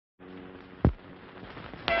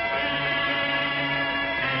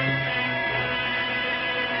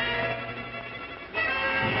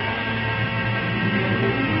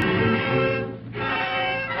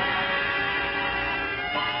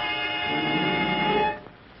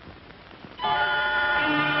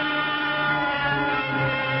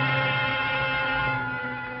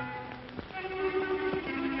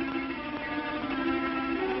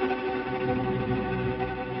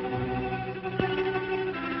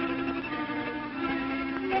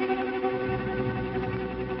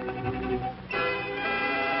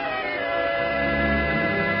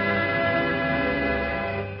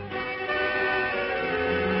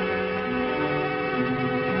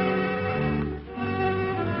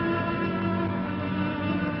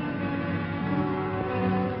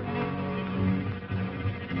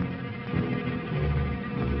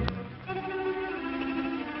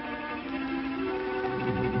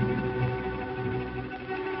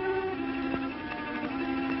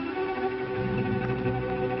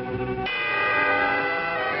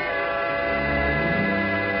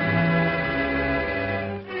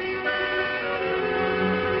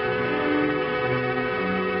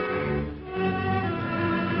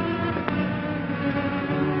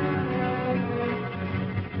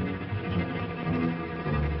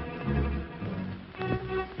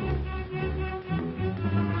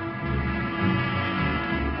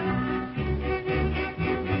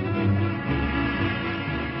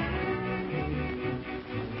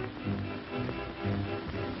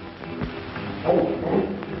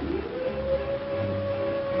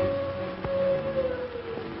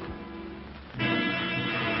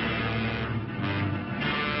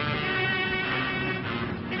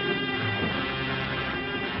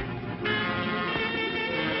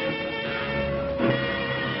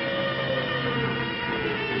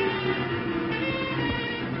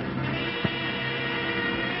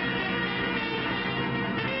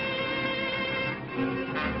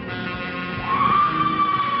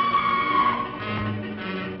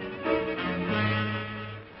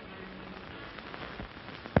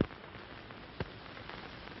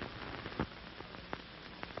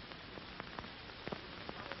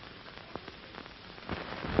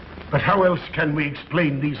But how else can we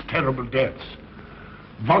explain these terrible deaths?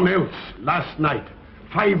 Von Eltz last night,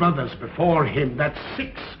 5 others before him, that's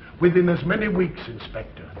 6 within as many weeks,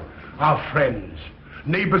 Inspector. Our friends,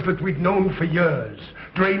 neighbors that we'd known for years,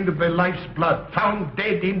 drained of their life's blood, found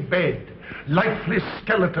dead in bed, lifeless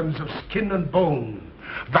skeletons of skin and bone.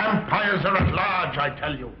 Vampires are at large, I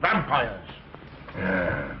tell you, vampires.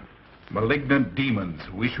 Yeah. Malignant demons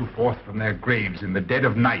who issue forth from their graves in the dead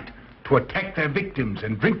of night to attack their victims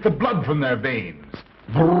and drink the blood from their veins.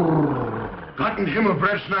 Brrr. Gotten Himmel,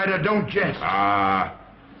 Brettschneider, don't jest. Ah,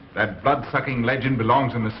 that blood-sucking legend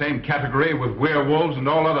belongs in the same category with werewolves and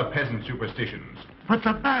all other peasant superstitions. But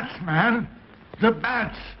the bats, man. The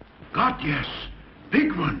bats. God, yes.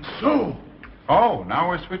 Big ones, so. Oh, now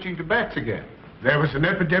we're switching to bats again. There was an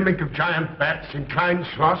epidemic of giant bats in Klein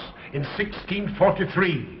Schloss in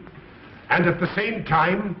 1643. And at the same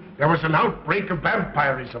time, there was an outbreak of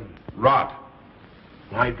vampirism. Rot.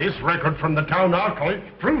 Why, this record from the town archive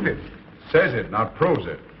proves it. Says it, not proves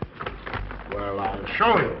it. Well, I'll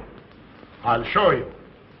show you. I'll show you.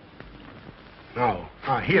 Now,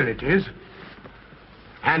 here it is.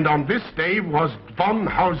 And on this day was von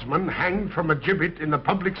Hausmann hanged from a gibbet in the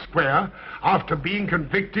public square after being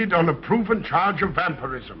convicted on a proven charge of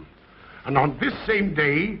vampirism. And on this same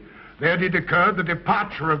day, there did occur the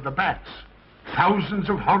departure of the bats. Thousands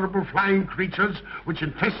of horrible flying creatures which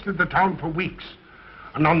infested the town for weeks.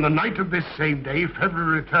 And on the night of this same day,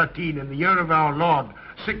 February 13, in the year of our Lord,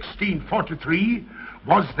 1643,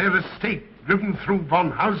 was there a stake driven through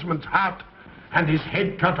von Hausmann's heart and his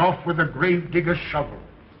head cut off with a grave digger's shovel.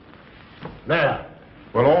 There.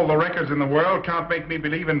 Well, all the records in the world can't make me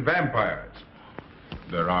believe in vampires.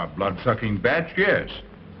 There are blood-sucking bats, yes.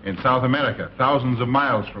 In South America, thousands of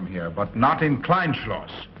miles from here, but not in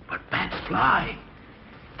Kleinschloss. But bats fly.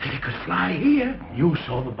 They could fly here. You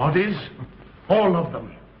saw the bodies. All of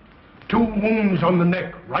them. 2 wounds on the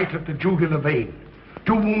neck, right at the jugular vein.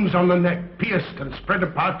 2 wounds on the neck, pierced and spread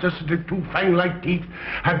apart just as if 2 fang-like teeth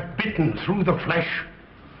had bitten through the flesh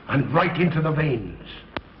and right into the veins.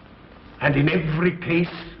 And in every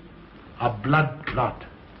case, a blood clot,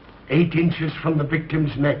 8 inches from the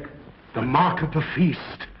victim's neck. The mark of the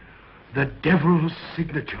feast. The devil's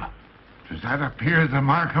signature. Does that appear the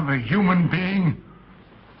mark of a human being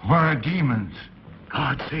or a demon's?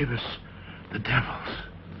 God save us, the devil's.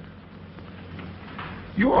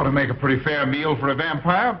 You ought to make a pretty fair meal for a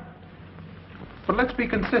vampire. But let's be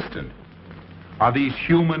consistent. Are these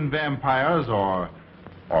human vampires or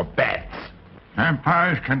bats?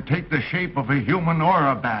 Vampires can take the shape of a human or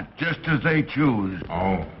a bat, just as they choose.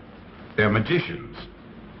 Oh, they're magicians.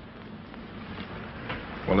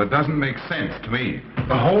 Well, it doesn't make sense to me.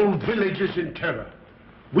 The whole village is in terror.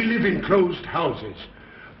 We live in closed houses,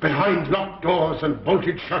 behind locked doors and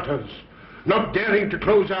bolted shutters, not daring to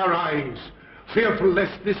close our eyes, fearful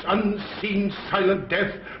lest this unseen, silent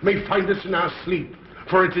death may find us in our sleep,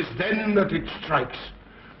 for it is then that it strikes.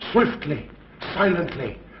 Swiftly,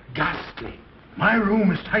 silently, ghastly. My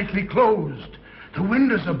room is tightly closed. The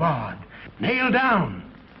windows are barred, nailed down.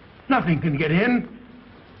 Nothing can get in.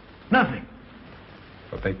 Nothing.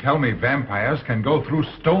 But they tell me vampires can go through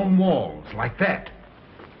stone walls like that.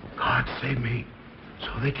 God save me.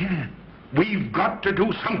 So they can. We've got to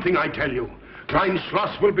do something, I tell you. Klein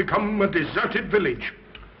Schloss will become a deserted village.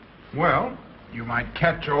 Well, you might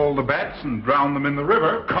catch all the bats and drown them in the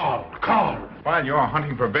river. Karl. While you're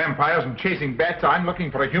hunting for vampires and chasing bats, I'm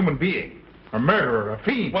looking for a human being. A murderer, a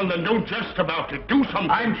fiend. Well, then don't jest about it. Do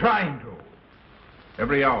something. I'm trying to.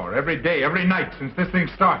 Every hour, every day, every night since this thing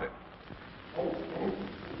started.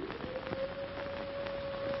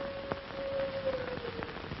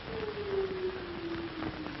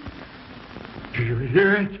 Do you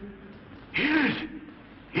hear it? Hear it?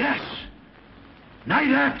 Yes. Night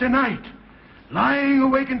after night. Lying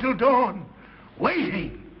awake until dawn.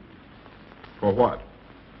 Waiting. For what?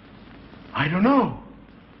 I don't know.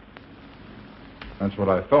 That's what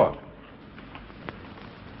I thought.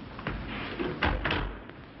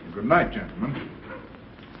 Good night, gentlemen.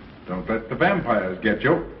 Don't let the vampires get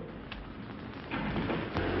you.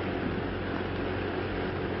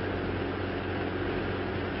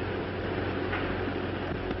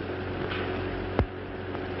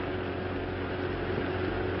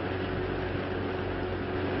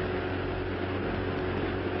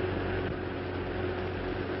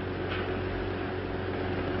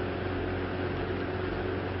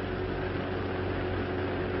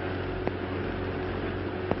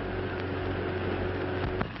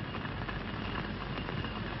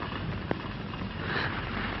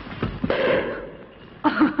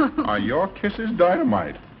 Are your kisses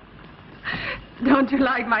dynamite? Don't you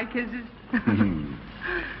like my kisses?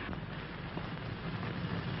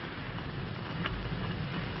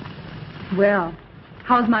 Well,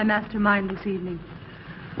 how's my mastermind this evening?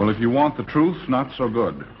 Well, if you want the truth, not so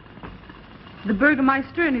good. The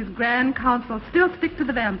Burgermeister and his Grand Council still stick to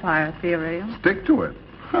the vampire theory. Stick to it?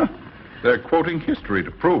 Huh. They're quoting history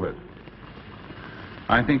to prove it.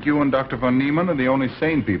 I think you and Dr. von Niemann are the only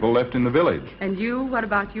sane people left in the village. And you? What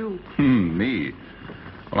about you? Me?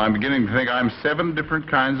 Well, I'm beginning to think I'm 7 different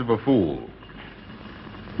kinds of a fool.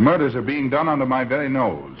 Murders are being done under my very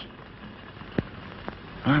nose.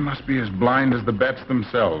 I must be as blind as the bats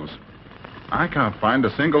themselves. I can't find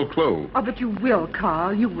a single clue. Oh, but you will,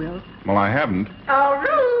 Carl. You will. Well, I haven't. Oh,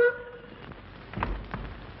 Ruth!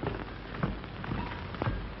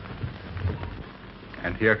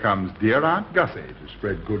 And here comes dear Aunt Gussie to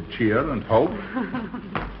spread good cheer and hope.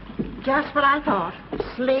 Just what I thought.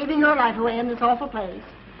 Slaving your life away in this awful place.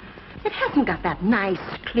 It hasn't got that nice,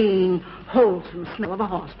 clean, wholesome smell of a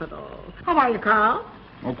hospital. How are you, Carl?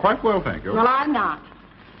 Oh, quite well, thank you. Well, I'm not.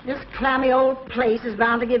 This clammy old place is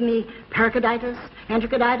bound to give me pericarditis,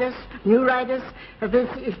 enterocolitis, neuritis,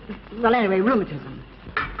 well, anyway, rheumatism.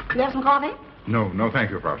 You have some coffee? No, thank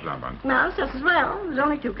you, Frau Steinmann. No, it's just as well. There's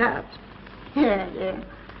only 2 cups. Yeah.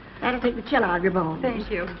 That'll take the chill out of your bones.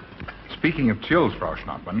 Thank you. Speaking of chills, Frau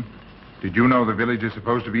Schnappmann, did you know the village is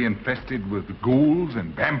supposed to be infested with ghouls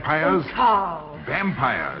and vampires? Oh, Carl.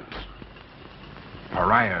 Vampires.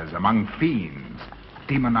 Pariahs among fiends.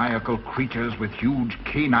 Demoniacal creatures with huge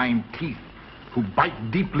canine teeth who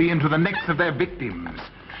bite deeply into the necks of their victims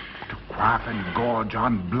to quaff and gorge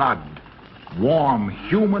on blood. Warm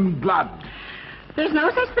human blood. There's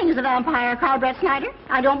no such thing as a vampire, Karl Brettschneider.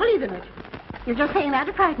 I don't believe in it. You're just saying that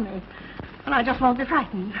to frighten me. And I just won't be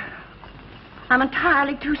frightened. I'm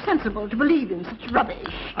entirely too sensible to believe in such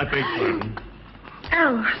rubbish. I beg pardon.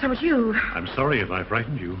 Oh, so it's you. I'm sorry if I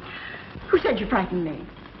frightened you. Who said you frightened me?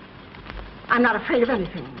 I'm not afraid of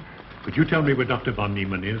anything. Could you tell me where Dr. von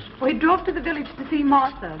Niemann is? We drove to the village to see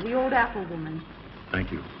Martha, the old apple woman.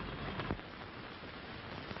 Thank you.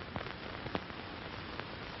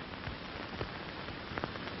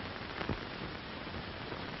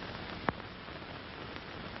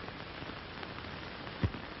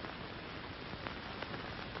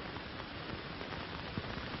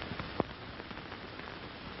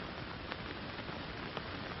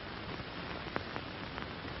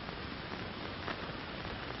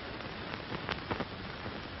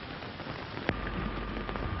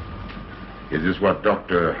 Is this what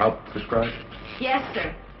Dr. Haupt prescribed? Yes,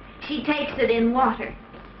 sir. She takes it in water.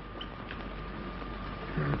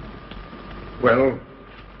 Well,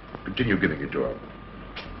 continue giving it to her.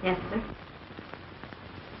 Yes, sir.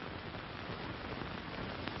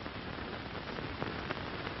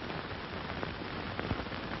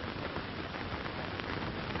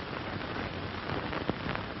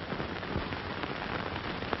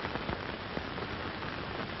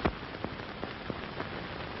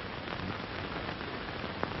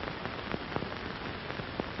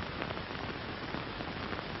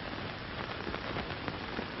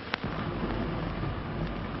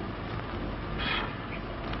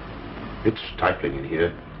 It's stifling in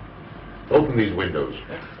here. Open these windows.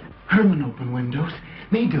 Herman open windows.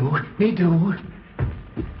 Me do.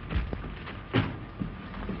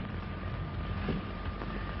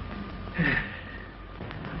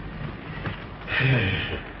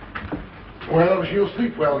 Well, she'll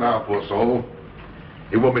sleep well now, poor soul.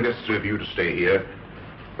 It won't be necessary for you to stay here.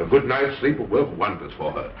 A good night's sleep will work wonders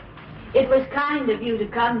for her. It was kind of you to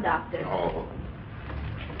come, Doctor. Oh.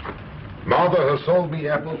 Mother has sold me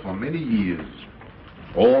apples for many years.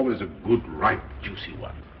 Always a good, ripe, juicy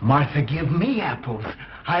one. Martha give me apples.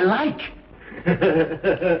 I like.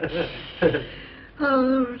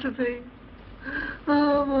 Oh, Sophie.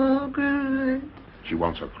 Oh, good. She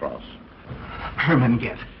wants a cross. Herman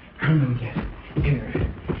get.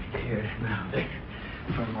 Here, now, there.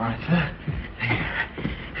 For Martha. There.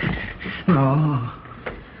 No.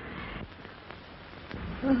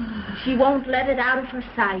 She won't let it out of her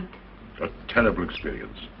sight. A terrible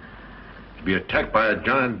experience. To be attacked by a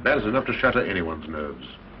giant bat is enough to shatter anyone's nerves.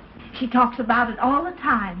 She talks about it all the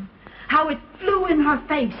time. How it flew in her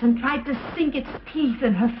face and tried to sink its teeth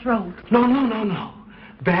in her throat. No.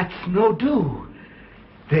 Bats no do.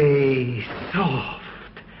 They soft,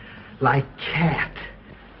 like cat.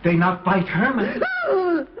 They not bite Herman. Be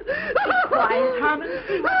quiet, Herman.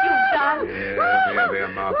 See what you've done. There,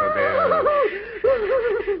 Martha, there.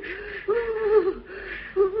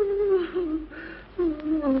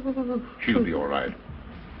 She'll be all right.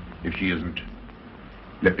 If she isn't,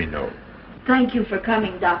 let me know. Thank you for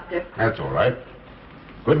coming, Doctor. That's all right.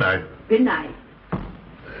 Good night. Good night.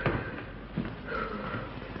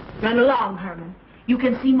 Run along, Herman. You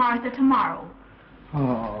can see Martha tomorrow.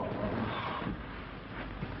 Oh.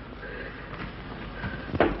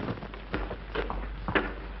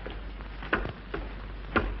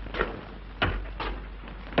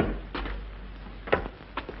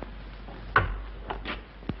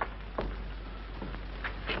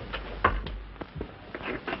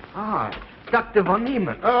 Dr. von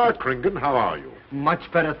Niemann. Ah, Kringen, how are you?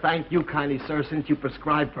 Much better, thank you kindly, sir, since you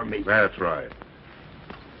prescribed for me. That's right.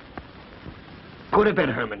 Go to bed,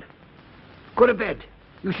 Herman. Go to bed.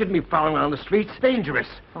 You shouldn't be prowling around the streets. Dangerous.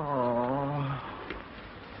 Oh.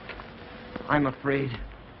 I'm afraid.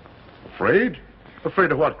 Afraid?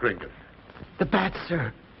 Afraid of what, Kringen? The bats,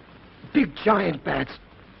 sir. Big giant bats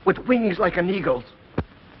with wings like an eagle's.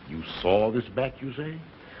 You saw this bat, you say?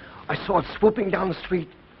 I saw it swooping down the street.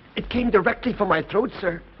 It came directly for my throat,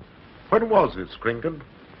 sir. When was this, Kringen?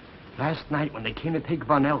 Last night when they came to take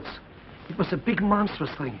Von Eltz. It was a big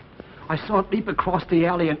monstrous thing. I saw it leap across the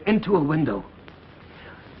alley and into a window.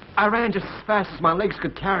 I ran just as fast as my legs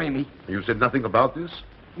could carry me. You said nothing about this?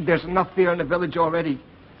 There's enough fear in the village already.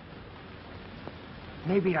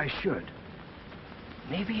 Maybe I should.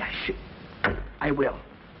 I will.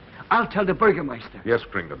 I'll tell the Burgermeister. Yes,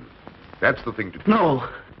 Kringen. That's the thing to do. No.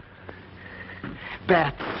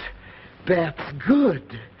 Bats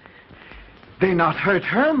good. They not hurt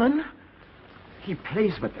Herman. He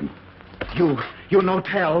plays with them. You no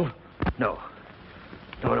tell. No.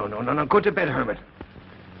 Go to bed, Herman.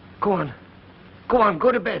 Go on,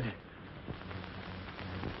 go to bed.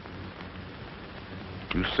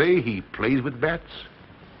 You say he plays with bats?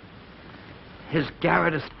 His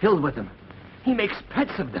garret is filled with them. He makes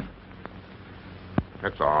pets of them.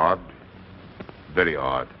 That's odd. Very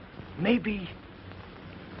odd. Maybe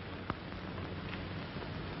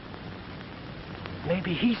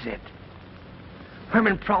he's it.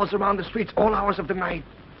 Herman prowls around the streets all hours of the night,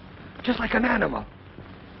 just like an animal.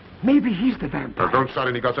 Maybe he's the vampire. Now, don't start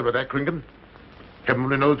any gossip with that, Kringen. Heaven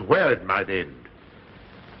only knows where it might end.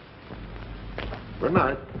 Good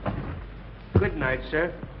night. Good night,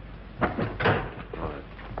 sir.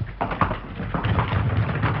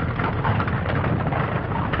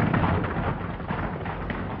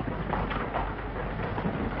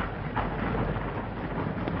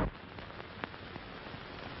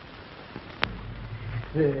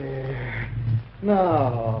 There.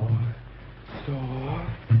 Now.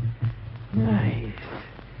 Soft. Nice.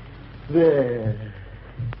 There.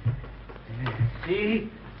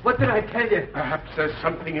 See? What did I tell you? Perhaps there's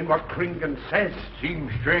something in what Kringen says.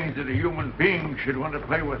 Seems strange that a human being should want to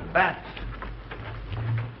play with bats.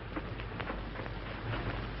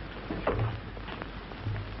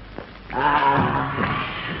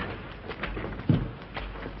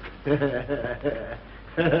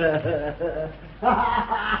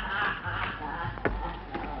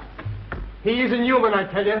 He isn't human, I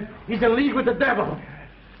tell you. He's in league with the devil.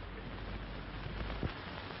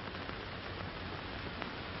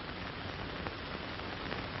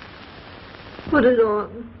 Put it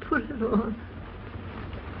on.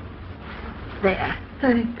 There.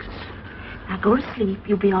 Thanks. Now go to sleep.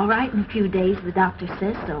 You'll be all right in a few days. The doctor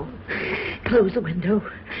says so. Close the window.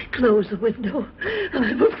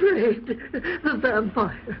 I'm afraid. The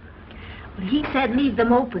vampire. Well, he said leave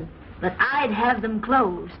them open, but I'd have them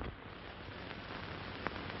closed.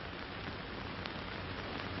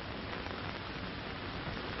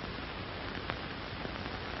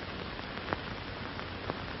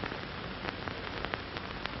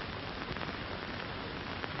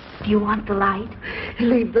 Do you want the light?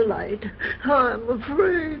 Leave the light. I'm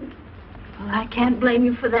afraid. Well, I can't blame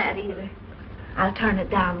you for that either. I'll turn it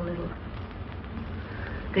down a little.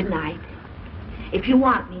 Good night. If you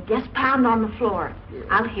want me, just pound on the floor.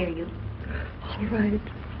 I'll hear you. All right.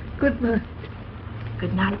 Good night.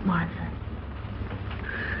 Good night, Martha.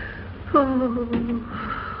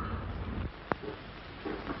 Oh.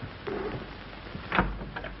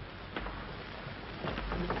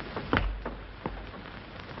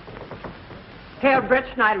 Herr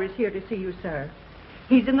Brettschneider is here to see you, sir.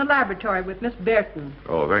 He's in the laboratory with Miss Burton.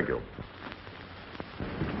 Oh, thank you.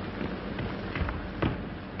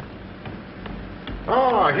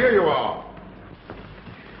 Ah, here you are.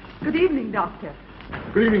 Good evening, Doctor.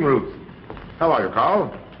 Good evening, Ruth. How are you,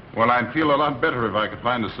 Carl? Well, I'd feel a lot better if I could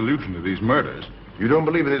find a solution to these murders. You don't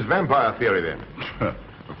believe in this vampire theory, then?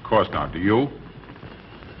 Of course not. Do you?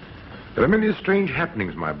 There are many strange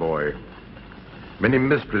happenings, my boy. Many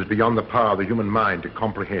mysteries beyond the power of the human mind to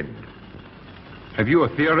comprehend. Have you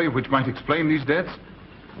a theory which might explain these deaths?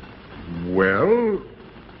 Well,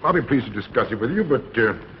 I'll be pleased to discuss it with you, but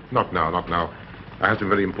not now, not now. I have some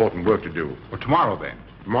very important work to do. Well, tomorrow, then.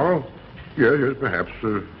 Tomorrow? Yes, perhaps.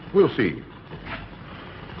 We'll see.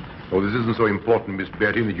 Oh, this isn't so important, Miss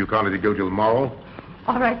Betty, that you can't let it go till tomorrow.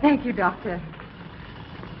 All right, thank you, Doctor.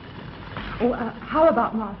 Oh, how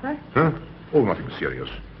about Martha? Huh? Oh, nothing serious.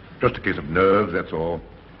 Just a case of nerves, that's all.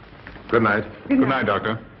 Good night. Good night. Good night,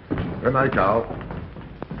 Doctor. Good night, Carl.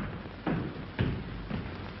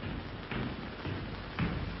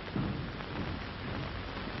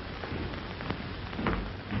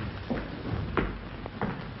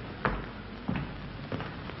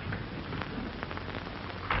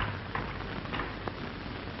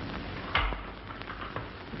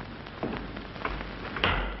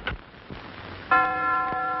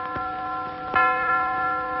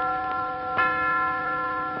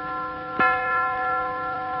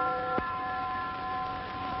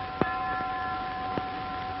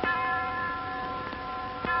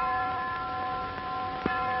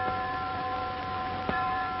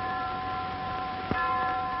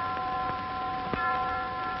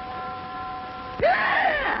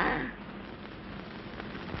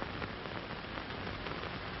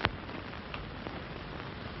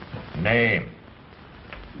 Name.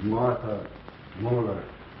 Martha Muller.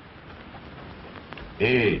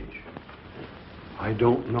 Age. I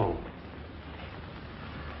don't know.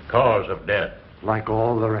 Cause of death. Like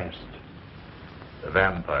all the rest. The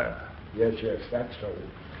vampire. Yes, that's so.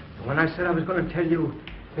 When I said I was going to tell you,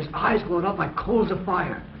 his eyes glowed up like coals of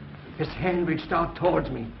fire. His hand reached out towards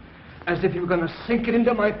me, as if he were going to sink it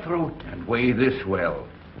into my throat. And weigh this well.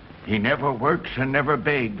 He never works and never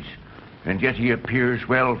begs, and yet he appears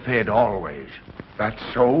well-fed always. That's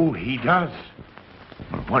so, he does.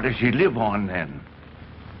 Well, what does he live on, then?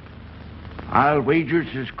 I'll wager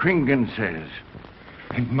as Kringen says.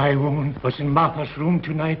 And my woman was in Martha's room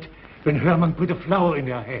tonight when Herman put a flower in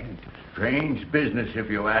her hand. Strange business,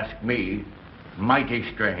 if you ask me. Mighty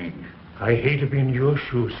strange. I hate to be in your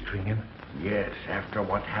shoes, Kringen. Yes, after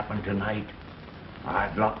what happened tonight,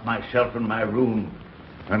 I'd lock myself in my room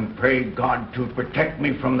and pray God to protect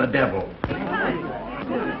me from the devil.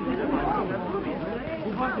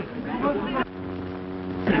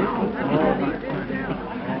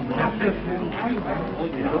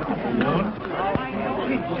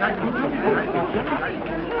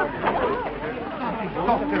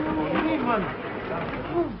 Dr. von Niemann.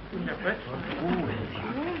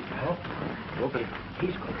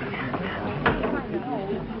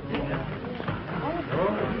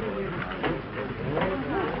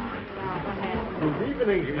 Good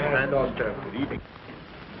evening, Herr Doctor. Good evening.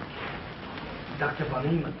 Dr. von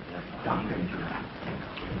Niemann. Doctor.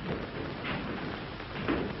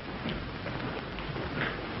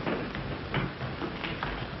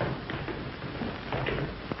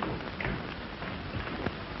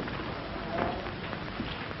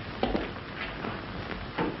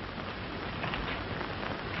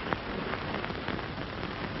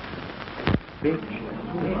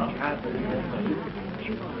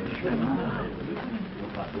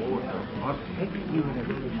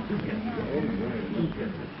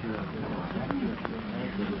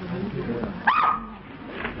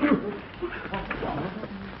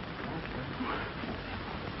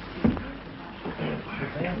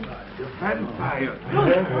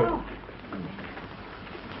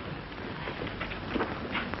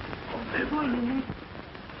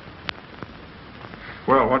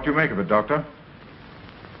 Well, what do you make of it, Doctor?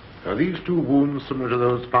 Are these two wounds similar to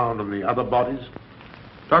those found on the other bodies?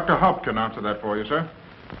 Dr. Haupt can answer that for you, sir.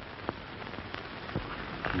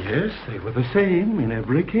 Yes, they were the same in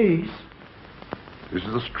every case. This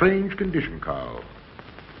is a strange condition, Carl.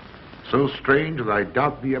 So strange that I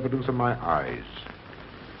doubt the evidence of my eyes.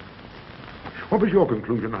 What was your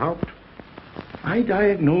conclusion, Haupt? I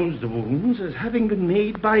diagnosed the wounds as having been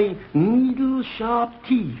made by needle-sharp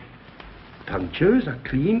teeth. Punctures are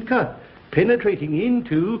clean cut, penetrating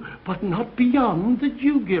into, but not beyond, the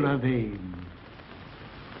jugular vein.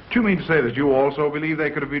 Do you mean to say that you also believe they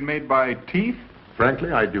could have been made by teeth?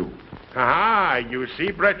 Frankly, I do. Ah, you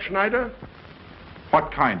see, Brettschneider?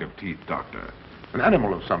 What kind of teeth, Doctor? An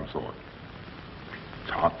animal of some sort.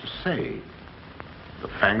 It's hard to say. The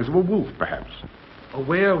fangs of a wolf, perhaps. A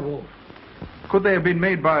werewolf. Could they have been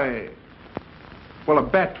made by, well, a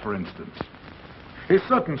bat, for instance? A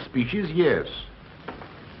certain species, yes.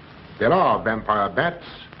 There are vampire bats.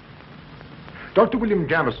 Dr. William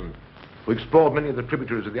Jamison, who explored many of the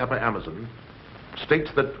tributaries of the upper Amazon, states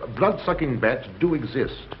that blood-sucking bats do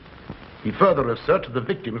exist. He further asserts that the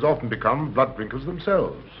victims often become blood drinkers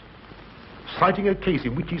themselves, citing a case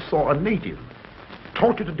in which he saw a native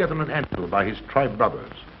tortured to death on an anthill by his tribe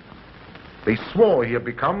brothers. They swore he had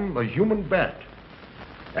become a human bat,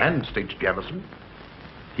 and, states Jamison,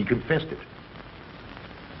 he confessed it.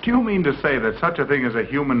 Do you mean to say that such a thing as a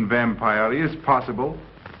human vampire is possible?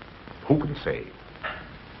 Who can say?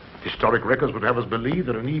 Historic records would have us believe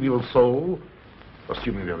that an evil soul,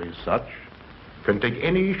 assuming there is such, can take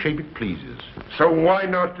any shape it pleases. So why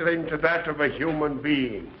not link to that of a human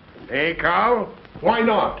being? Eh, Karl? Why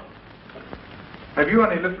not? Have you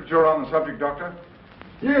any literature on the subject, Doctor?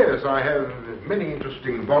 Yes, I have many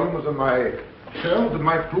interesting volumes on my shelves that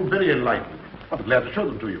might prove very enlightening. I'll be glad to show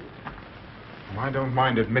them to you. I don't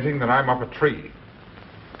mind admitting that I'm up a tree.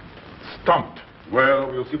 Stumped.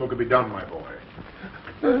 Well, we'll see what can be done, my boy.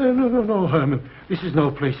 No, Herman. This is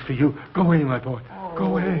no place for you. Go away, my boy. Go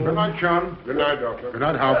away. Good night, John. Good night, Doctor. Good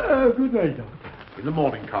night, Hal. Good night, Doctor. In the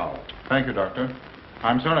morning, Karl. Thank you, Doctor.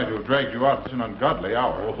 I'm sorry to have dragged you out at an ungodly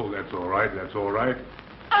hour. Oh, that's all right. That's all right.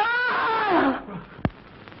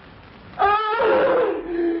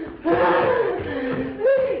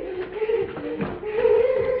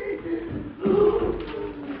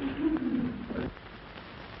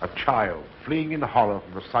 A child fleeing in horror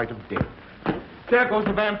from the sight of death. There goes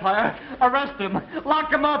the vampire. Arrest him.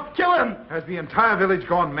 Lock him up. Kill him. Has the entire village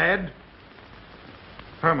gone mad?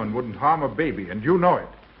 Herman wouldn't harm a baby, and you know it.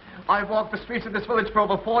 I've walked the streets of this village for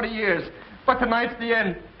over 40 years, but tonight's the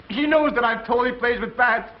end. He knows that I've told he plays with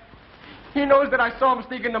bats. He knows that I saw him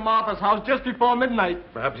sneak into Martha's house just before midnight.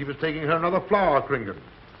 Perhaps he was taking her another flower, Kringan.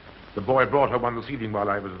 The boy brought her one this evening while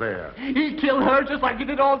I was there. He killed her just like he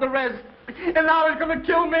did all the rest. And now he's going to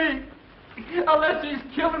kill me. Unless he's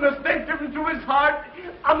killed in a stake driven through his heart,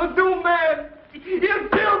 I'm a doomed man. He'll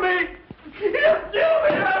kill me. He'll kill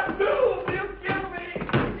me. I'm doomed. He'll kill me.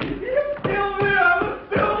 He'll kill me. I'm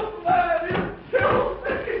a doomed man. He'll kill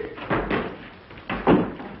me.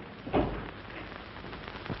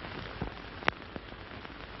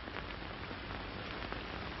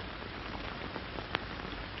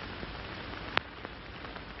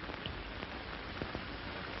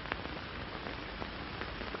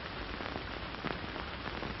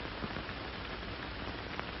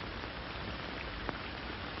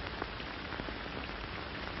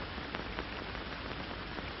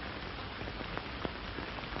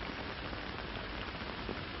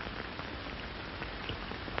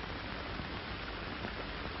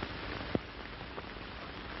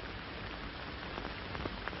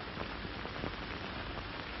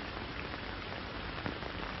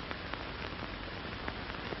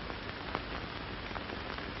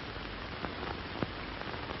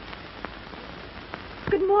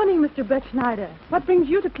 Good morning, Mr. Brettschneider. What brings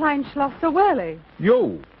you to Klein Schloss so early?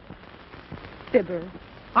 You. Fibber.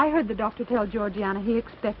 I heard the doctor tell Georgiana he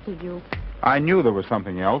expected you. I knew there was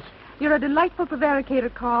something else. You're a delightful prevaricator,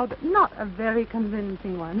 Karl, but not a very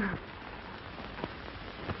convincing one.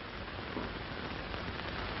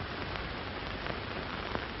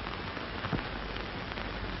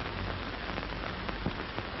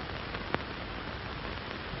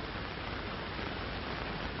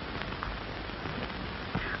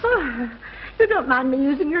 You don't mind me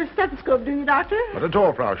using your stethoscope, do you, Doctor? Not at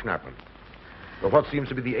all, Frau Schnappmann. But what seems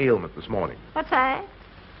to be the ailment this morning? What's that?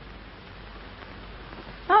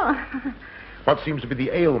 Oh. What seems to be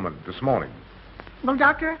the ailment this morning? Well,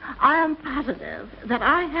 Doctor, I am positive that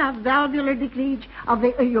I have valvular leakage of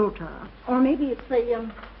the aorta. Or maybe it's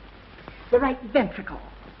the right ventricle.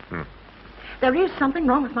 There is something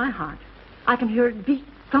wrong with my heart. I can hear it beat,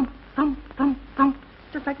 thump, thump, thump, thump,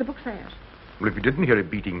 just like the book says. Well, if you didn't hear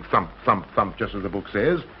it beating thump, thump, thump, just as the book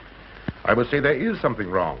says, I would say there is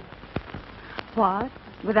something wrong. What?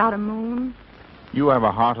 Without a moon? You have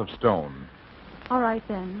a heart of stone. All right,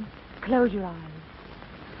 then. Close your eyes.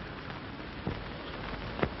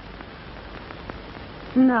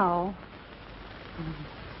 No.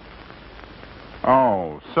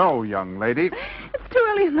 Oh, so, young lady. It's too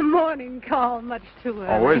early in the morning, Karl. Much too early.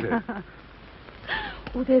 Oh, is it?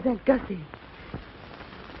 Oh, there's Aunt Gussie.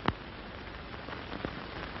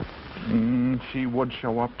 She would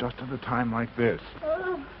show up just at a time like this.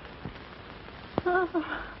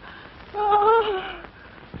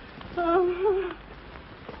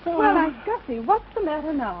 Well, Aunt Gussie, what's the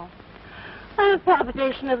matter now? I have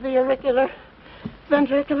palpitation of the auricular,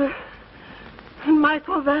 ventricular, and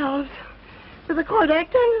mitral valves with a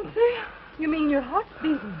cardiac tendency. You mean your heart's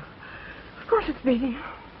beating? Of course it's beating.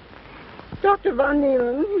 Dr. von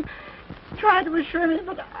Niemann tried to assure me,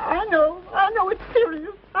 but I know it's serious.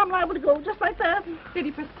 I'm liable to go just like that. Did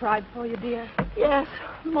he prescribe for you, dear? Yes,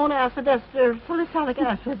 monacid ester, salicylic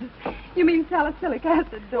acid. You mean salicylic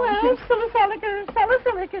acid, don't Well, you?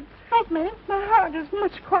 salicylic, it helped me. My heart is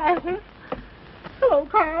much quieter. Hello,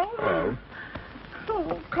 Carl. Hello.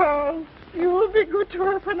 Oh, Carl, you will be good to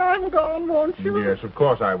her when I'm gone, won't you? Yes, of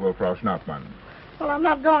course I will, Frau Schnappmann. Well, I'm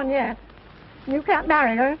not gone yet. You can't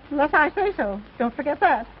marry her unless I say so. Don't forget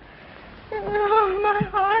that. Oh, my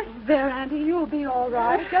heart. There, Auntie, you'll be all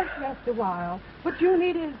right. Just rest a while. What you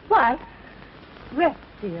need is What? rest,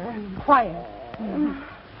 dear, and quiet.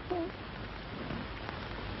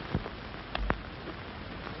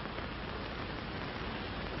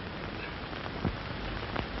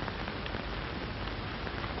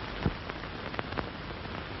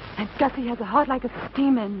 And Gussie has a heart like a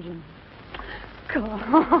steam engine. Come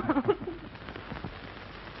on.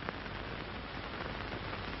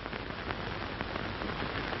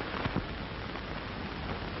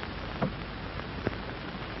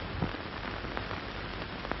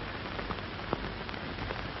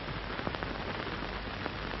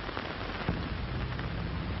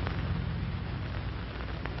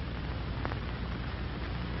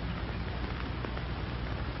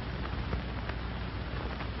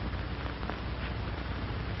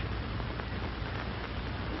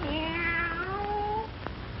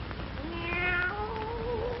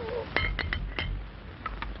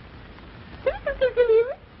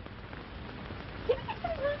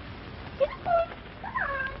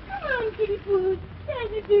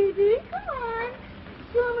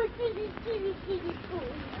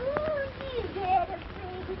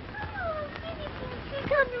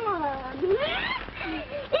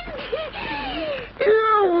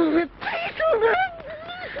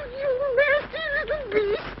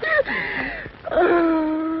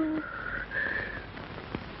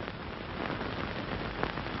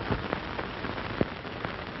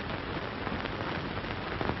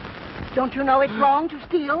 Don't you know it's wrong to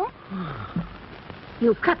steal?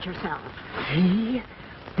 You cut yourself. See?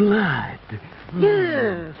 Blood.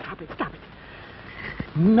 Yes. Stop it.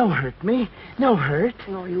 No hurt me. No hurt.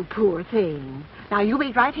 Oh, you poor thing. Now, you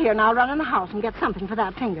wait right here, and I'll run in the house and get something for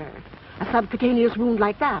that finger. A subcutaneous wound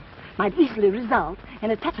like that might easily result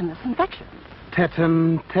in a tetanus infection.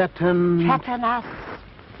 Tetanus. Tetanus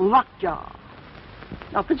lockjaw.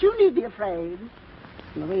 Not that you need be afraid.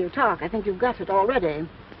 From the way you talk, I think you've got it already.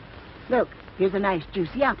 Look, here's a nice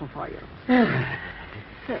juicy apple for you.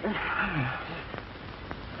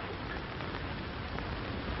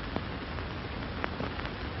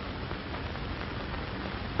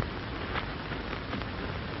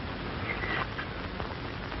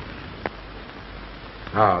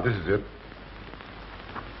 Ah, this is it.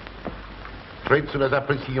 Traits sur les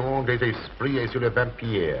appréciations des esprits et sur les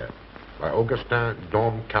vampires by Augustin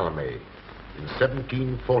Dom Calame in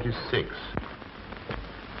 1746.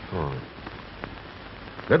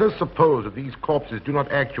 Let us suppose that these corpses do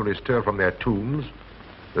not actually stir from their tombs,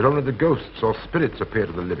 that only the ghosts or spirits appear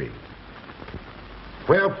to the living.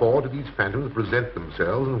 Wherefore do these phantoms present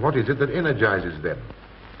themselves, and what is it that energizes them?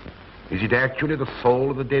 Is it actually the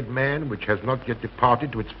soul of the dead man which has not yet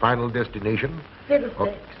departed to its final destination?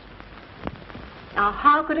 Fiddlesticks. Now,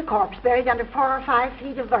 how could a corpse buried under 4 or 5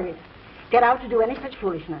 feet of earth get out to do any such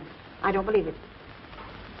foolishness? I don't believe it.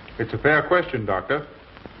 It's a fair question, Doctor.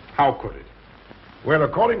 How could it? Well,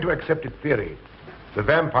 according to accepted theory, the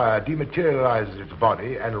vampire dematerializes its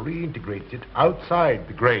body and reintegrates it outside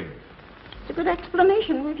the grave. It's a good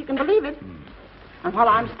explanation, if you can believe it. And while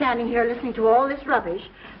I'm standing here listening to all this rubbish,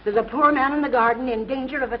 there's a poor man in the garden in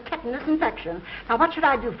danger of a tetanus infection. Now, what should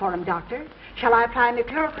I do for him, Doctor? Shall I apply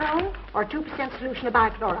mercurochrome or 2% solution of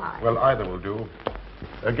bichloride? Well, either will do.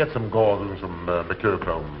 Get some gauze and some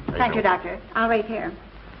mercurochrome. Thank you, Doctor. I'll wait here.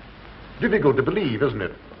 Difficult to believe, isn't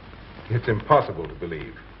it? It's impossible to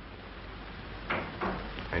believe.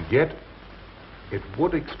 And yet, it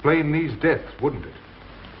would explain these deaths, wouldn't it?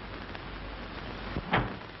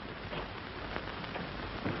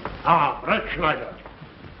 Ah, Brettschneider.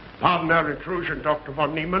 Pardon our intrusion, Dr.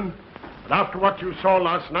 von Niemann. But after what you saw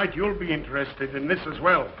last night, you'll be interested in this as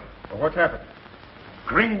well. Well, what's happened?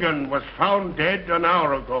 Kringen was found dead an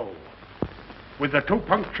hour ago, with the 2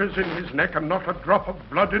 punctures in his neck and not a drop of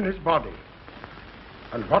blood in his body.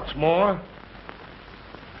 And what's more,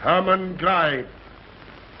 Herman Gleib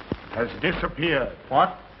has disappeared.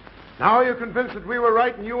 What? Now you're convinced that we were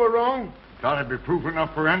right and you were wrong? Thought it'd be proof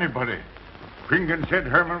enough for anybody. Kringen said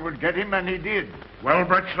Herman would get him, and he did. Well,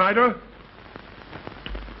 Brettschneider?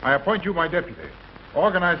 I appoint you my deputy.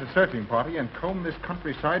 Organize a searching party and comb this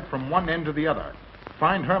countryside from one end to the other.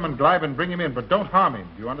 Find Herman Gleib and bring him in, but don't harm him.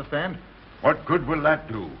 Do you understand? What good will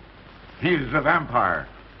that do? He is a vampire.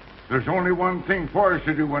 There's only one thing for us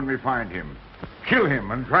to do when we find him. Kill him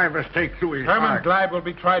and drive a stake through his Herman heart. Gleib will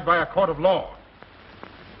be tried by a court of law.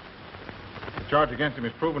 If the charge against him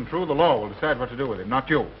is proven true, the law will decide what to do with him, not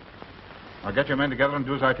you. Now get your men together and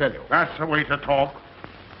do as I tell you. That's the way to talk.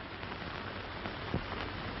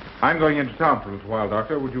 I'm going into town for a little while,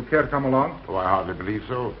 Doctor. Would you care to come along? Oh, I hardly believe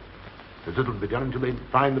so. There's little to be done until they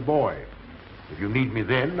find the boy. If you need me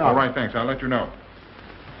then, All right, thanks. I'll let you know.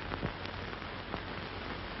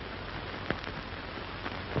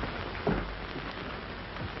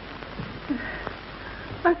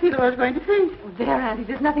 I feel I was going to faint. Oh, there, Auntie.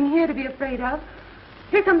 There's nothing here to be afraid of.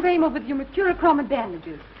 Here comes Amo with your mercurochrome and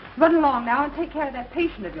bandages. Run along now and take care of that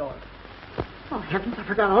patient of yours. Oh, heavens, I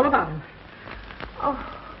forgot all about him.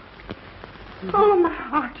 Oh. Oh, my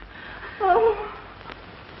heart. Oh.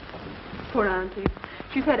 Poor Auntie.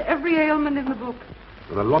 She's had every ailment in the book.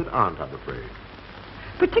 With a long aunt, I'm afraid.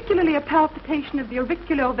 Particularly a palpitation of the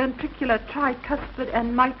auriculoventricular tricuspid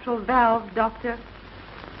and mitral valve, Doctor.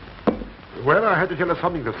 Well, I had to tell her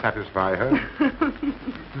something to satisfy her.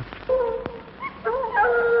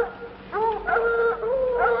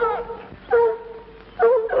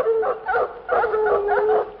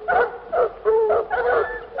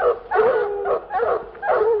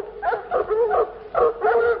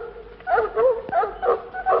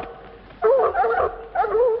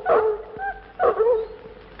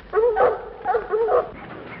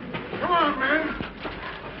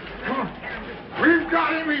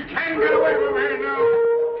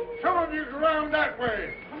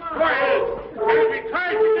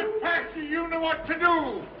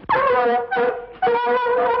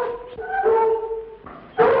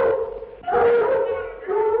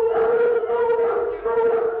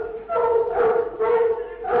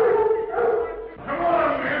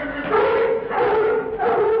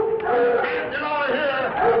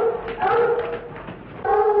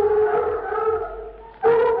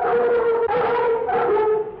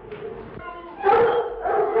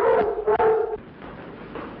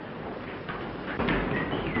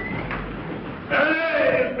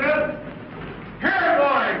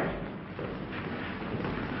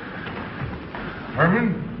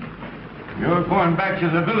 To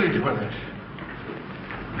the village with us.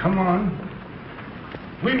 Come on.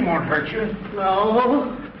 We won't hurt you.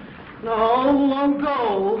 No, won't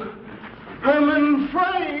go. I'm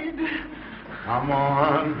afraid. Come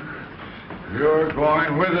on. You're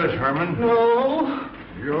going with us, Herman. No.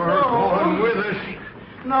 You're going with us.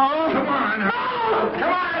 No. Come on. No.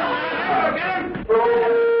 Come on. Again.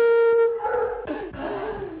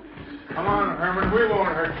 Come on, Herman. We won't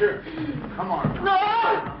hurt you. Come on. No.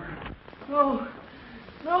 No.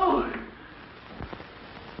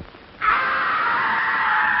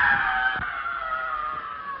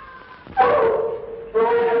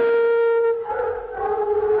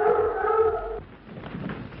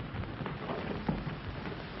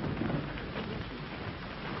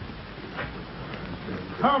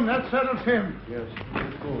 Come, that settles him. Yes,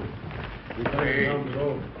 let's go. We're Hey. down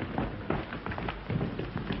below.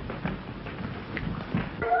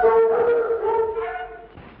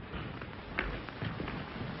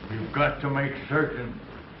 You've got to make certain.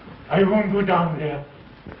 I won't go down there.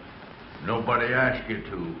 Nobody asked you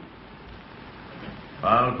to.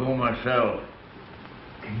 I'll go myself.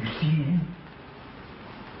 Can you see him?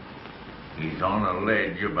 He's on a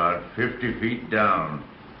ledge about 50 feet down.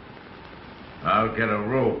 I'll get a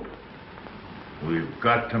rope. We've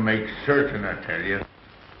got to make certain, I tell you.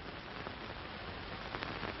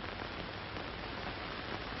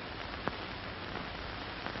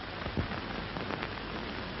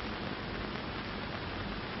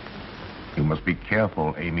 You must be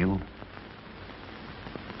careful, Emil.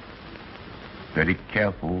 Very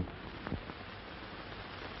careful.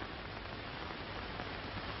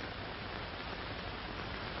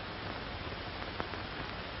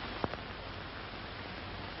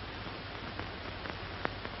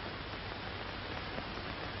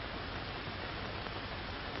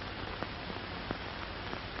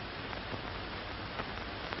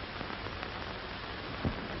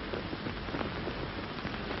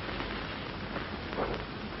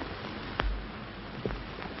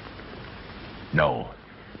 No.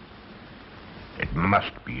 It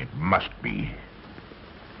must be. It must be.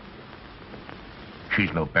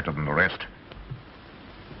 She's no better than the rest.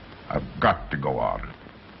 I've got to go on.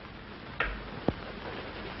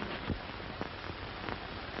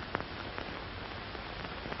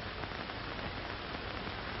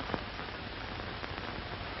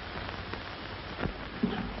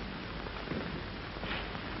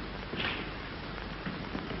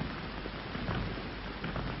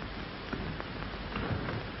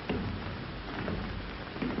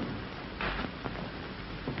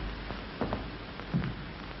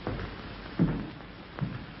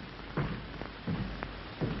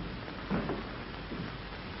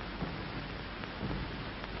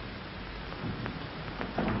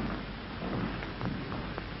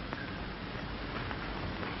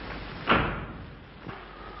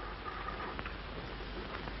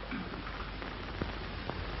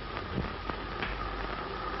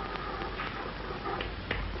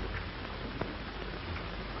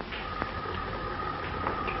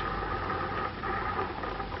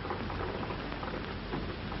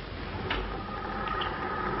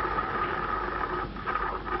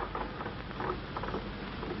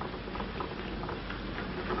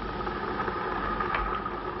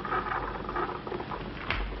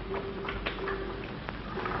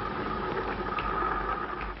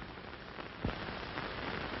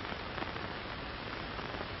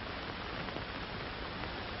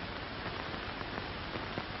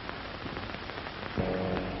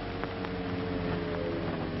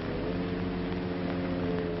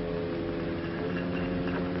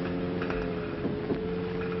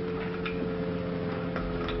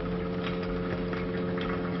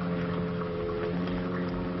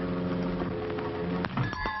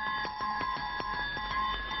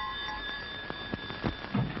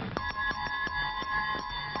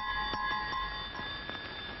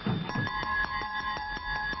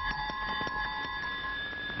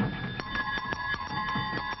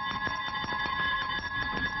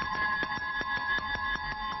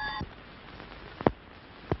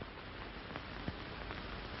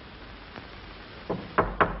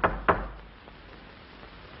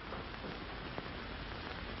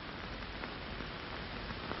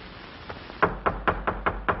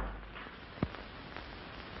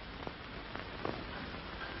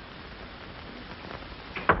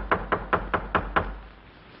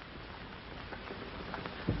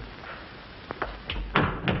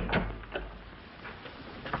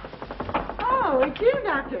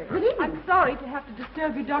 Doctor. Good evening. I'm sorry to have to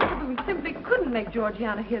disturb you, Doctor, but we simply couldn't make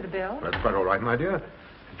Georgiana hear the bell. That's quite all right, my dear.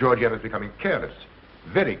 Georgiana's becoming careless.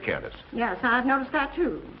 Very careless. Yes, I've noticed that,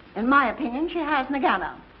 too. In my opinion, she has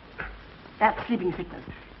nagana. That's sleeping sickness.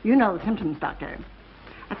 You know the symptoms, Doctor.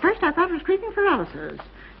 At first, I thought it was creeping paralysis,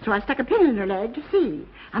 so I stuck a pin in her leg to see.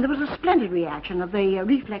 And there was a splendid reaction of the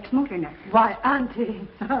reflex motor nerve. Why, Auntie.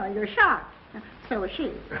 Oh, you're shocked. So is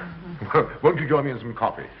she. Won't you join me in some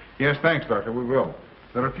coffee? Yes, thanks, Doctor. We will.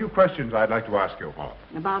 There are a few questions I'd like to ask you, Paul.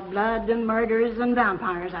 About blood and murders and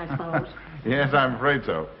vampires, I suppose. Yes, I'm afraid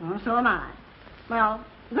so. Oh, so am I. Well,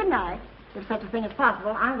 good night. If such a thing is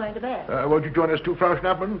possible, I'm going to bed. Won't you join us too, Frau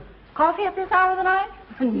Schnappmann? Coffee at this hour of the night?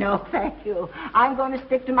 No, thank you. I'm going to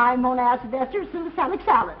stick to my monacid esters and the salic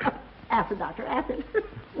salad. Acid, Doctor, acid.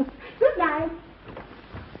 Good night.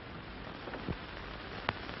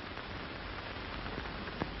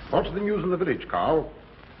 What's the news in the village, Carl?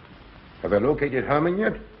 Have they located Herman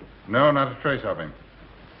yet? No, not a trace of him.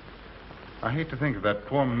 I hate to think of that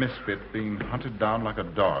poor misfit being hunted down like a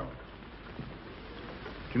dog.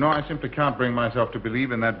 You know, I simply can't bring myself to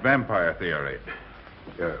believe in that vampire theory.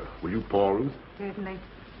 Will you pour, Ruth? Certainly.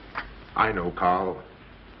 I know, Carl.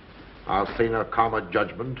 Our saner, calmer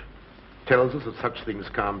judgment tells us that such things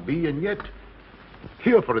can't be, and yet,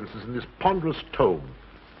 here, for instance, in this ponderous tome,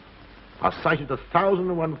 are cited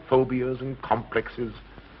 1,001 phobias and complexes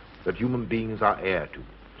that human beings are heir to.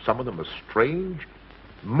 Some of them are strange,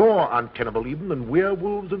 more untenable even than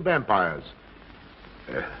werewolves and vampires.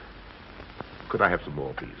 Could I have some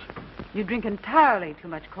more, please? You drink entirely too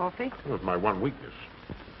much coffee. Well, it's my one weakness.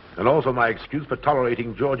 And also my excuse for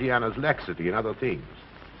tolerating Georgiana's laxity and other things.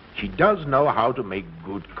 She does know how to make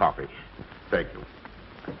good coffee. Thank you.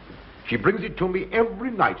 She brings it to me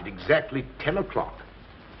every night at exactly 10 o'clock.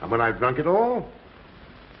 And when I've drunk it all,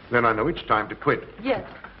 then I know it's time to quit. Yes,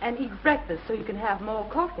 and eat breakfast so you can have more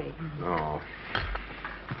coffee. Oh.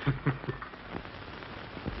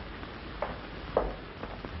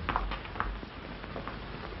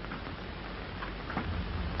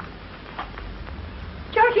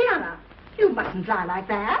 Georgiana, you mustn't lie like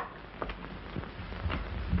that.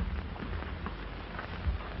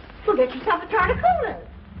 You'll get yourself a jar of cooler.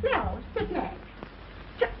 No, sit next.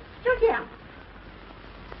 Georgiana.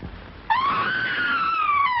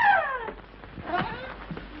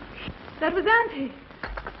 That was Auntie.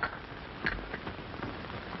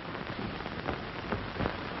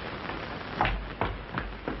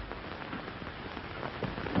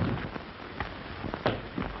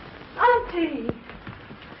 Auntie.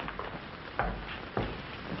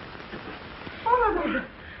 Oh, my baby.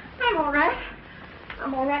 I'm all right.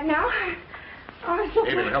 I'm all right now. Oh, so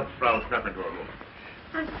Amy, help Frau Schnapp into her room.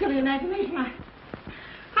 I'm silly imagination.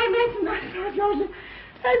 I mentioned myself, Georgia.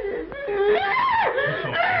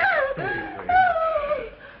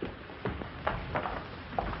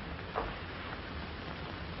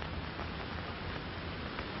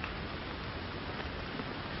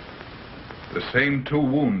 The same 2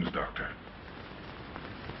 wounds, Doctor.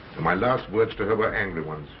 And my last words to her were angry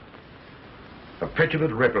ones. A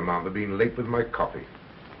petulant reprimand for being late with my coffee.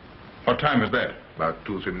 What time is that? About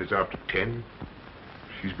 2 or 3 minutes after 10.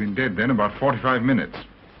 She's been dead then about 45 minutes.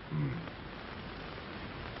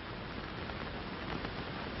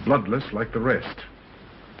 Bloodless like the rest.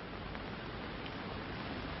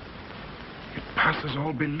 It passes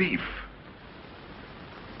all belief.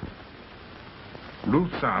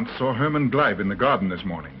 Ruth's aunt saw Herman Gleib in the garden this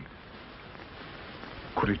morning.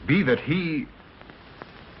 Could it be that he...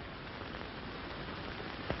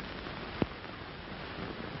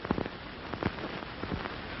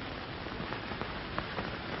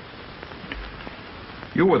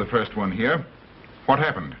 You were the first one here. What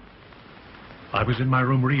happened? I was in my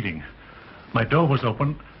room reading. My door was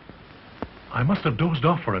open. I must have dozed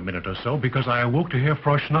off for a minute or so because I awoke to hear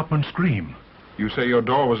Frau Schnappmann scream. You say your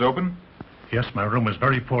door was open? Yes, my room is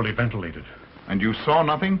very poorly ventilated. And you saw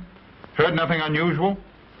nothing? Heard nothing unusual?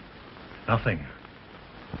 Nothing.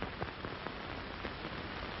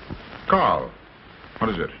 Carl. What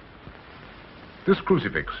is it? This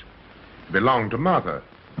crucifix belonged to Martha.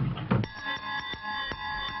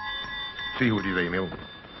 See who it is, Emil.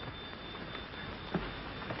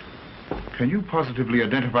 Can you positively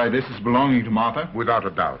identify this as belonging to Martha? Without a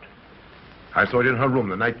doubt. I saw it in her room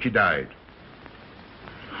the night she died.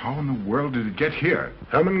 How in the world did it get here?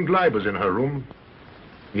 Herman Gleib was in her room.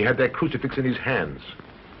 He had that crucifix in his hands.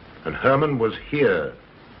 And Herman was here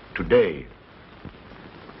today.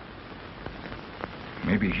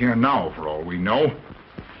 Maybe here now, for all we know.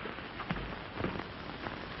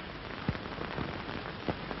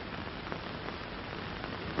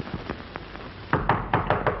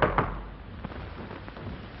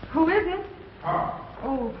 Who is it?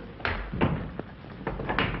 Oh.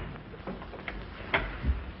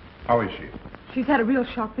 How is she? She's had a real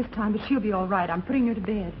shock this time, but she'll be all right. I'm putting her to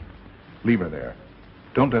bed. Leave her there.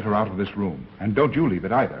 Don't let her out of this room. And don't you leave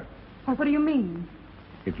it either. Well, what do you mean?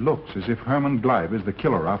 It looks as if Herman Gleib is the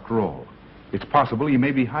killer after all. It's possible he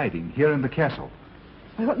may be hiding here in the castle.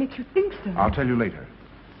 Well, what makes you think so? I'll tell you later.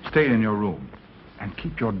 Stay in your room and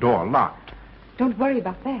keep your door locked. Don't worry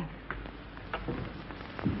about that.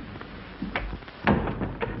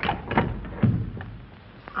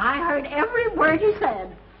 I heard every word he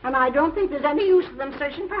said, and I don't think there's any use of them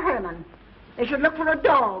searching for Herman. They should look for a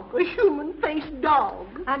dog, a human-faced dog.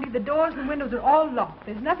 Andy, the doors and windows are all locked.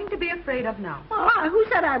 There's nothing to be afraid of now. Well, who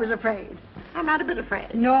said I was afraid? I'm not a bit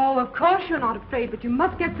afraid. No, of course you're not afraid, but you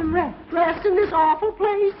must get some rest. Rest in this awful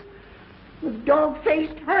place? With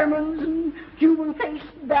dog-faced Hermans and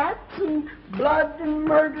human-faced bats and blood and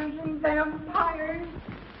murders and vampires.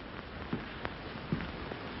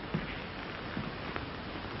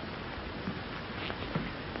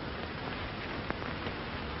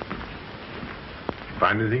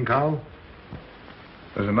 Find anything, Karl?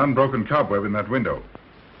 There's an unbroken cobweb in that window.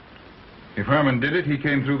 If Herman did it, he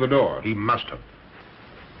came through the door. He must have.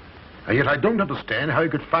 And yet I don't understand how he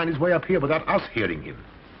could find his way up here without us hearing him.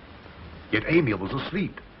 Yet Emil was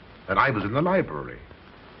asleep, and I was in the library.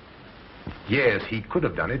 Yes, he could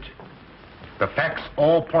have done it. The facts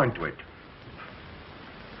all point to it.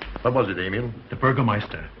 What was it, Emil? The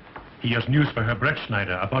Burgermeister. He has news for Herr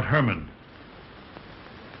Brettschneider about Herman.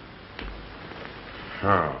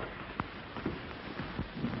 Oh.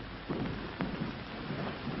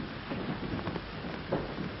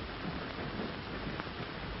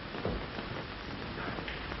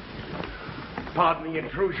 Pardon the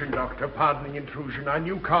intrusion, Doctor. Pardon the intrusion. I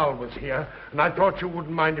knew Karl was here, and I thought you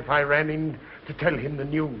wouldn't mind if I ran in to tell him the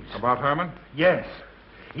news. About Herman? Yes.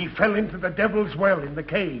 He fell into the Devil's Well in the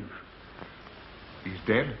cave. He's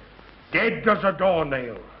dead? Dead as a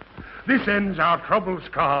doornail. This ends our troubles,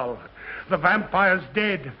 Karl. The vampire's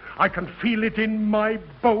dead. I can feel it in my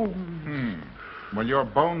bones. Well, your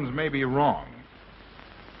bones may be wrong.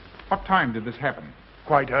 What time did this happen?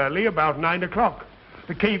 Quite early, about 9 o'clock.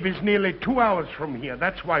 The cave is nearly 2 hours from here.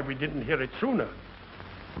 That's why we didn't hear it sooner.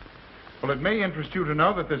 Well, it may interest you to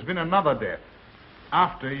know that there's been another death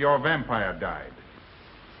after your vampire died.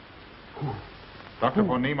 Dr.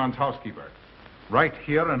 von Niemann's housekeeper. Right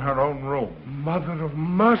here in her own room. Mother of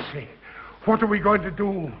mercy. What are we going to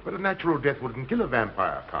do? But a natural death wouldn't kill a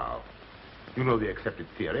vampire, Karl. You know the accepted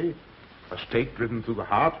theory. A stake driven through the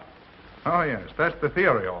heart. Oh, yes, that's the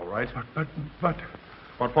theory, all right. But...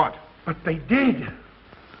 But what? But they did.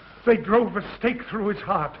 They drove a stake through his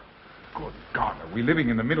heart. Good God, are we living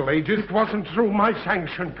in the Middle Ages? It wasn't through my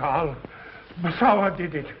sanction, Karl. Basawa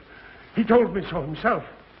did it. He told me so himself.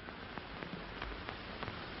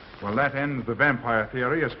 Well, that ends the vampire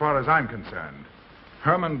theory as far as I'm concerned.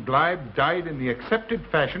 Herman Gleib died in the accepted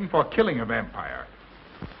fashion for killing a vampire.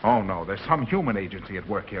 Oh, no, there's some human agency at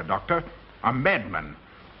work here, Doctor. A madman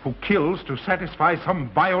who kills to satisfy some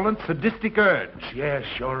violent, sadistic urge. Yes,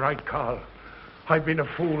 you're right, Karl. I've been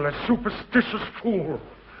a fool, a superstitious fool.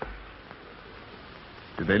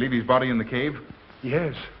 Did they leave his body in the cave?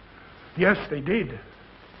 Yes. Yes, they did.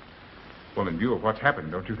 Well, in view of what's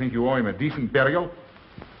happened, don't you think you owe him a decent burial?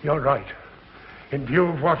 You're right. In view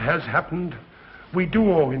of what has happened, we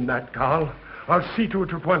do owe him that, Karl. I'll see to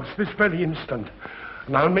it at once, this very instant.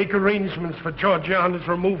 And I'll make arrangements for Georgiana's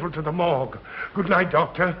removal to the morgue. Good night,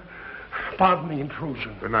 Doctor. Pardon the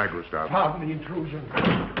intrusion. Good night, Gustav. Pardon the intrusion.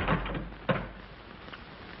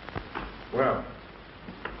 Well,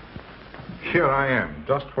 here I am,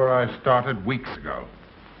 just where I started weeks ago.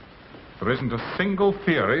 There isn't a single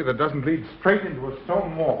theory that doesn't lead straight into a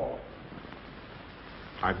stone wall.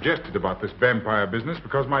 I've jested about this vampire business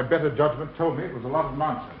because my better judgment told me it was a lot of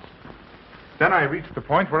nonsense. Then I reached the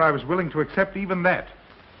point where I was willing to accept even that,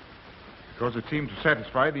 because it seemed to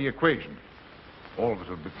satisfy the equation. All of us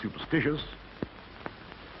are a bit superstitious.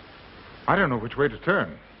 I don't know which way to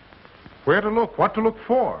turn, where to look, what to look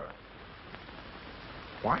for.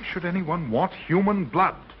 Why should anyone want human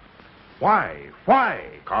blood? Why? Why?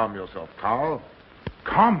 Calm yourself, Karl.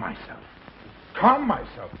 Calm myself. Calm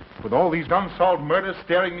myself. With all these unsolved murders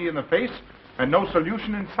staring me in the face and no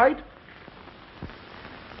solution in sight?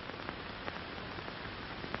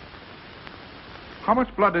 How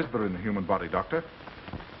much blood is there in the human body, Doctor?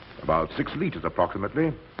 About 6 liters,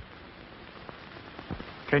 approximately.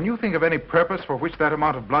 Can you think of any purpose for which that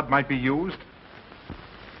amount of blood might be used?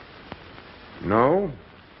 No.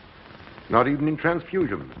 Not even in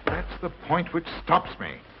transfusion. That's the point which stops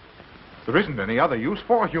me. There isn't any other use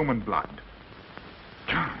for human blood.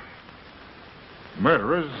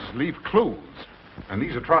 Murderers leave clues. And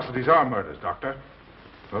these atrocities are murders, Doctor.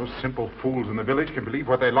 Those simple fools in the village can believe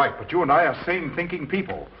what they like, but you and I are sane, thinking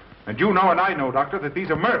people. And you know and I know, Doctor, that these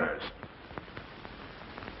are murders.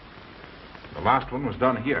 The last one was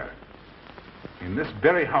done here. In this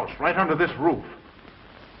very house, right under this roof.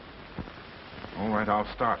 All right, I'll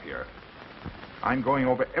start here. I'm going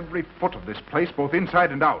over every foot of this place, both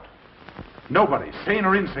inside and out. Nobody, sane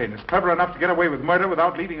or insane, is clever enough to get away with murder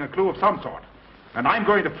without leaving a clue of some sort. And I'm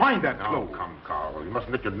going to find that clue. Oh, come, Carl. You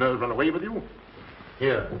mustn't let your nerves run away with you.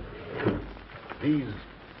 Here. These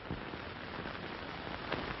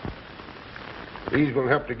will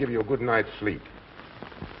help to give you a good night's sleep.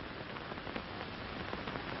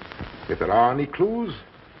 If there are any clues,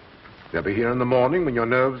 they'll be here in the morning when your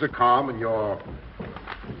nerves are calm and your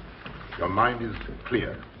mind is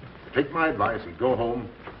clear. Take my advice and go home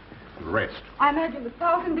and rest. I imagine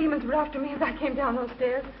 1,000 demons were after me as I came down those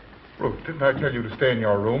stairs. Ruth, didn't I tell you to stay in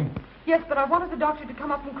your room? Yes, but I wanted the doctor to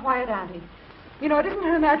come up and quiet Auntie. You know, it isn't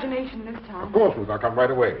her imagination this time. Of course, Ruth, I'll come right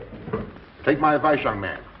away. Take my advice, young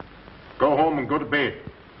man. Go home and go to bed.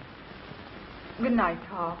 Good night,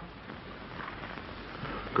 Carl.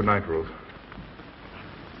 Good night, Ruth.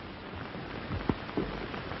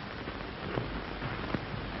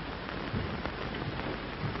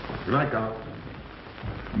 Good night, Carl.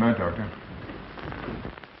 Good night, Doctor.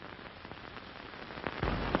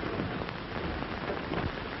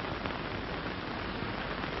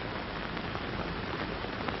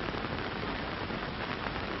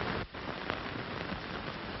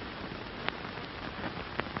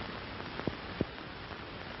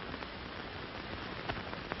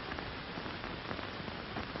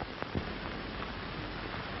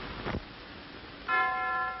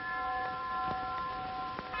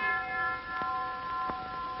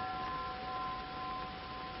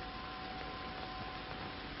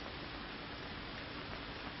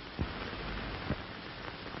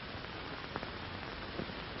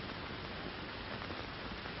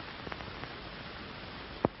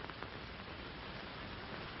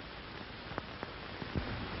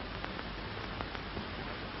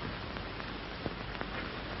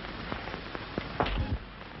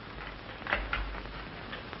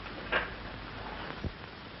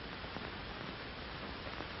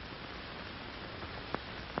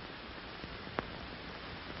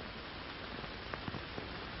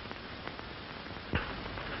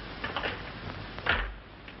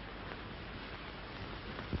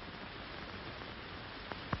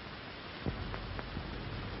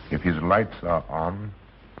 If his lights are on,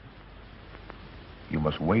 you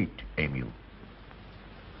must wait, Emil.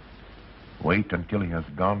 Wait until he has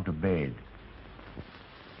gone to bed.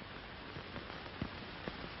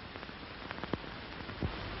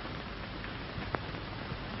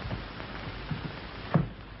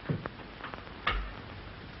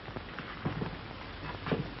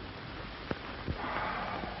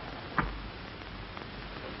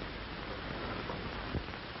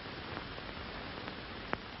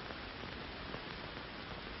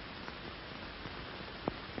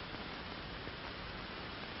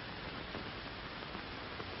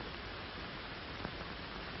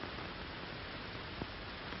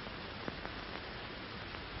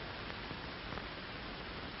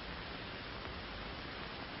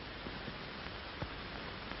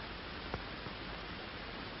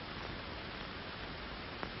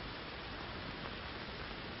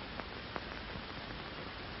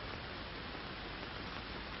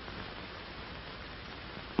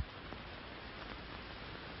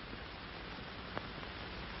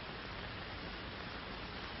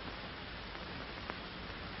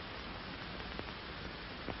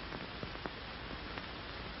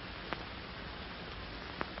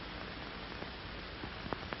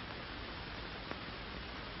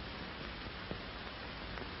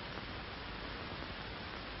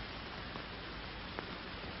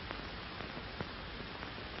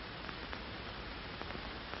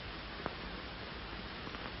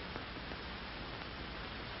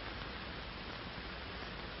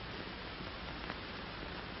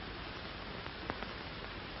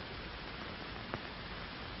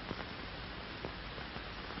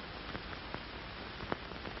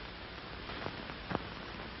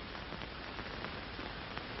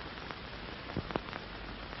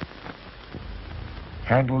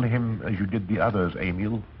 Handle him as you did the others,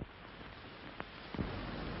 Emil.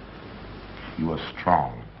 You are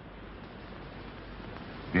strong.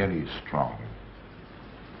 Very strong.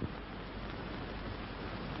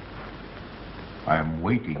 I am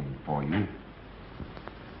waiting for you.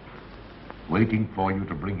 Waiting for you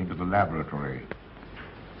to bring him to the laboratory.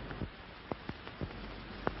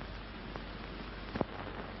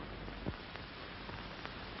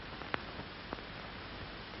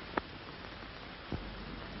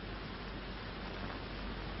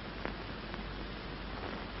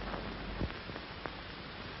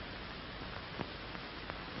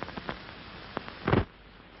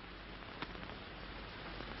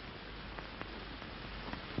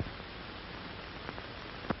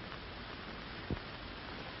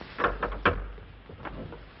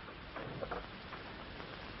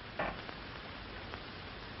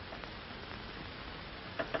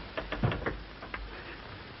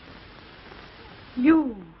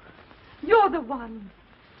 You're the one.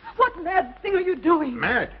 What mad thing are you doing?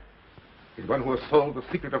 Mad? Is one who has solved the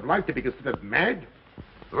secret of life to be considered mad?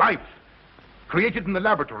 Life, created in the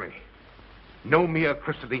laboratory. No mere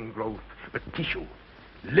crystalline growth, but tissue.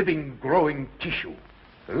 Living, growing tissue.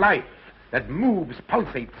 Life that moves,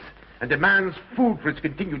 pulsates, and demands food for its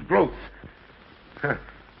continued growth. Huh.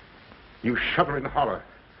 You shudder in horror.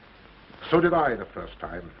 So did I the first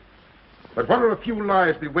time. But what are a few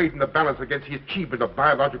lives that weighed in the balance against the achievement of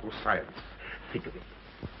biological science? Think of it.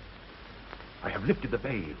 I have lifted the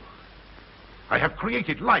veil. I have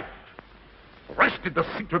created life. Wrested the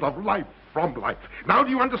secret of life from life. Now do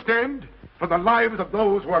you understand? For the lives of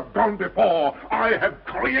those who have gone before, I have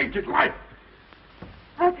created life.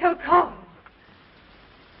 I'll tell Karl.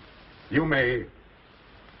 You may.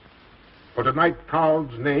 For tonight,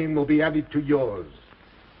 Karl's name will be added to yours.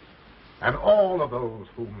 And all of those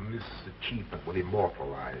whom this achievement will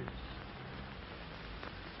immortalize.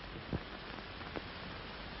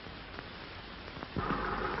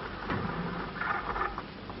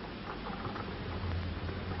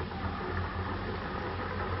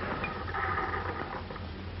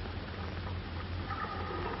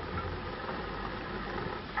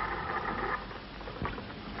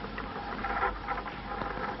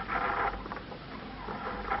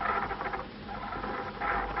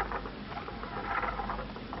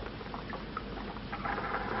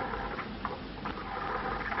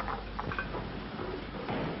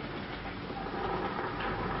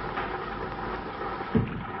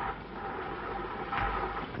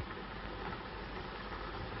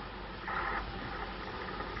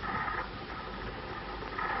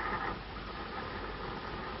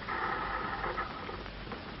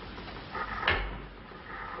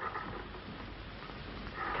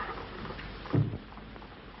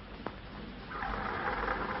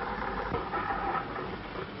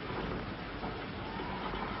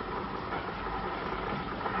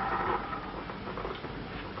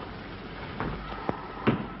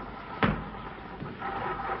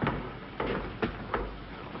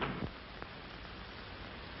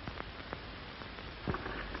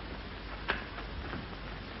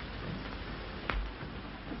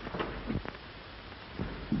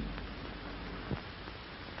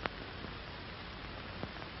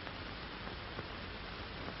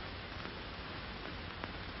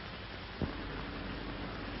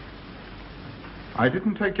 I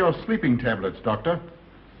didn't take your sleeping tablets, Doctor.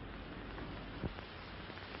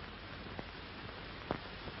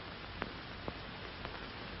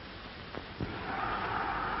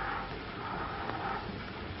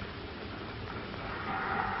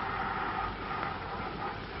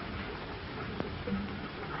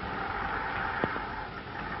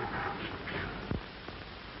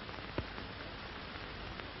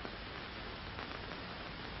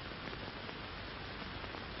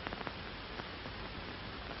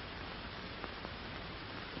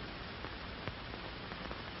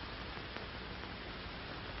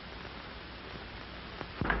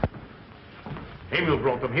 Emil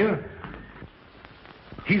brought them here.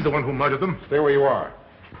 He's the one who murdered them. Stay where you are.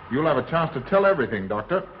 You'll have a chance to tell everything,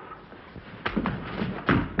 Doctor.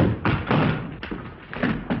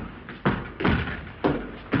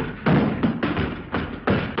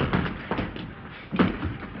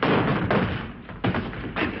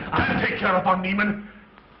 I'll take care of von Niemann.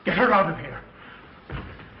 Get her out of here.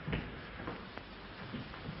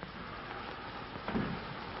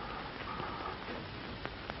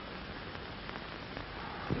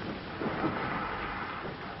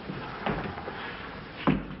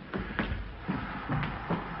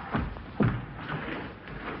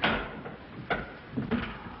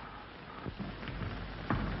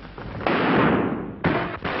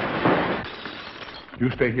 You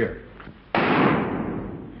stay here.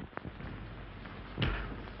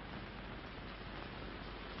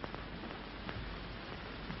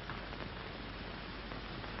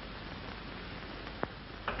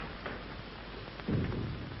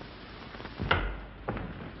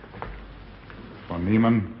 Von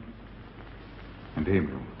Niemann and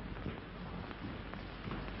Emil.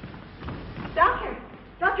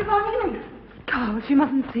 Dr. von Niemann. Karl, she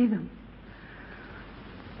mustn't see them.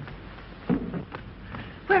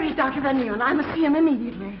 Where is Dr. von Niemann? I must see him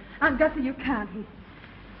immediately. Aunt Gussie, you can't.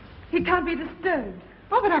 He can't be disturbed.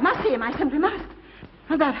 Oh, but I must see him. I simply must.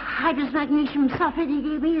 And that hydrous magnesium sulfate he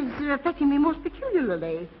gave me is affecting me most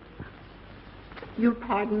peculiarly. You'll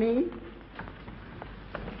pardon me?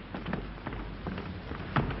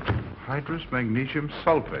 Hydrous magnesium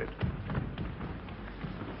sulfate.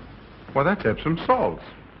 Well, that's Epsom salts.